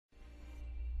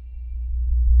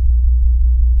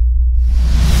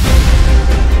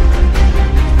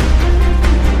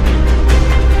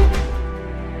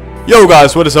Yo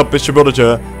guys, what is up? It's your brother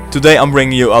Jerr. Today I'm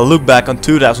bringing you a look back on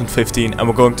 2015 and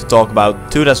we're going to talk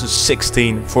about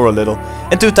 2016 for a little.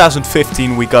 In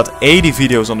 2015 we got 80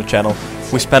 videos on the channel.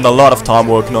 We spent a lot of time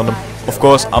working on them. Of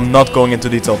course I'm not going into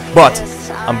detail, but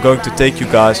I'm going to take you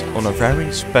guys on a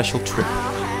very special trip.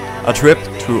 A trip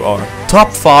through our top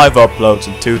 5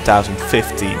 uploads in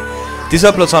 2015. These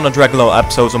uploads are not regular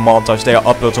episodes or montage, they are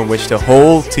uploads on which the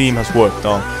whole team has worked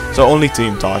on. So only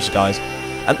team tasks, guys.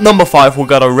 At number 5 we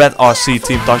got a red RC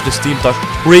team task. This team task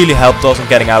really helped us in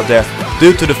getting out there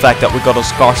due to the fact that we got on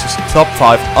Skypes' top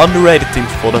 5 underrated teams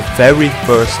for the very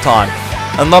first time.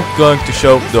 I'm not going to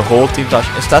show the whole team task,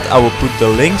 instead I will put the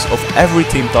links of every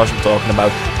team task I'm talking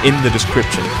about in the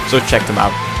description, so check them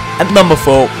out. At number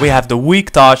 4 we have the week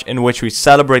task, in which we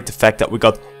celebrate the fact that we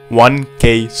got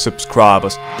 1k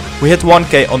subscribers. We hit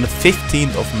 1k on the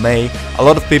 15th of May. A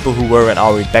lot of people who were in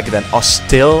Ary back then are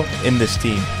still in this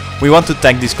team. We want to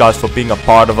thank these guys for being a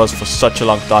part of us for such a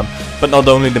long time, but not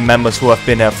only the members who have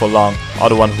been here for long are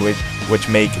the ones which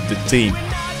make the team.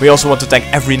 We also want to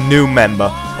thank every new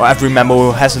member, or every member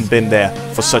who hasn't been there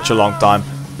for such a long time,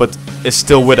 but is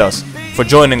still with us, for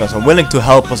joining us and willing to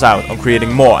help us out on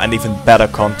creating more and even better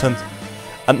content.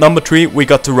 At number 3 we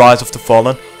got the Rise of the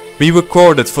Fallen. We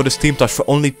recorded for this team task for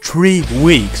only 3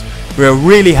 weeks. We are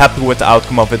really happy with the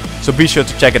outcome of it, so be sure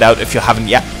to check it out if you haven't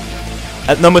yet.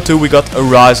 At number 2 we got A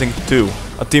Rising 2,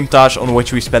 a team task on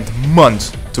which we spent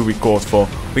months to record for.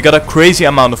 We got a crazy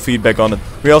amount of feedback on it.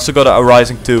 We also got A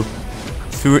Rising 2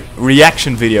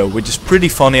 reaction video, which is pretty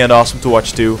funny and awesome to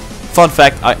watch too. Fun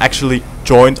fact, I actually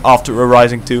joined after A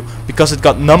Rising 2 because it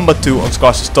got number 2 on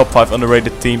Skypes' top 5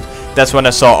 underrated teams. That's when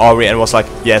I saw Ary and was like,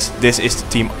 yes, this is the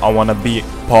team I wanna be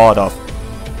part of.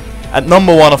 At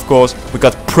number 1 of course we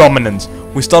got Prominence.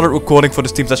 We started recording for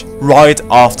this team task right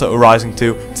after A Rising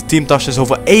 2. The team task has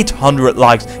over 800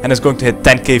 likes and is going to hit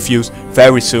 10k views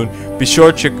very soon. Be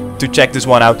sure to check this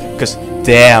one out, because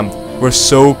damn, we're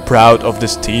so proud of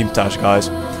this team task, guys.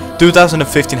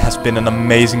 2015 has been an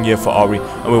amazing year for Ary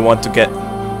and we want to get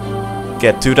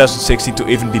 2016 to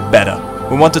even be better.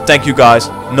 We want to thank you guys,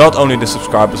 not only the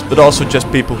subscribers, but also just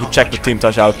people who checked the team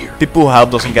task out, people who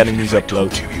helped us in getting these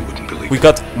uploads. We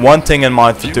got one thing in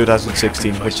mind for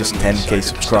 2016, which is 10k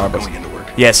subscribers.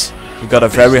 Yes, we got a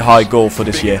very high goal for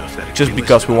this year, just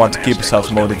because we want to keep ourselves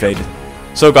motivated.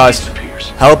 So guys,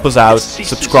 help us out,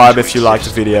 subscribe if you like the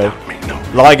video,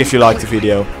 like if you like the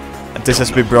video, and this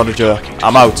has been Brother Jerr.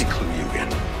 I'm out.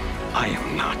 I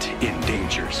am not in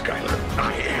danger, Skylar.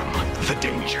 I am the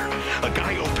danger. A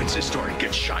guy opens his door and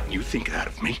gets shot and you think that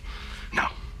of me? No.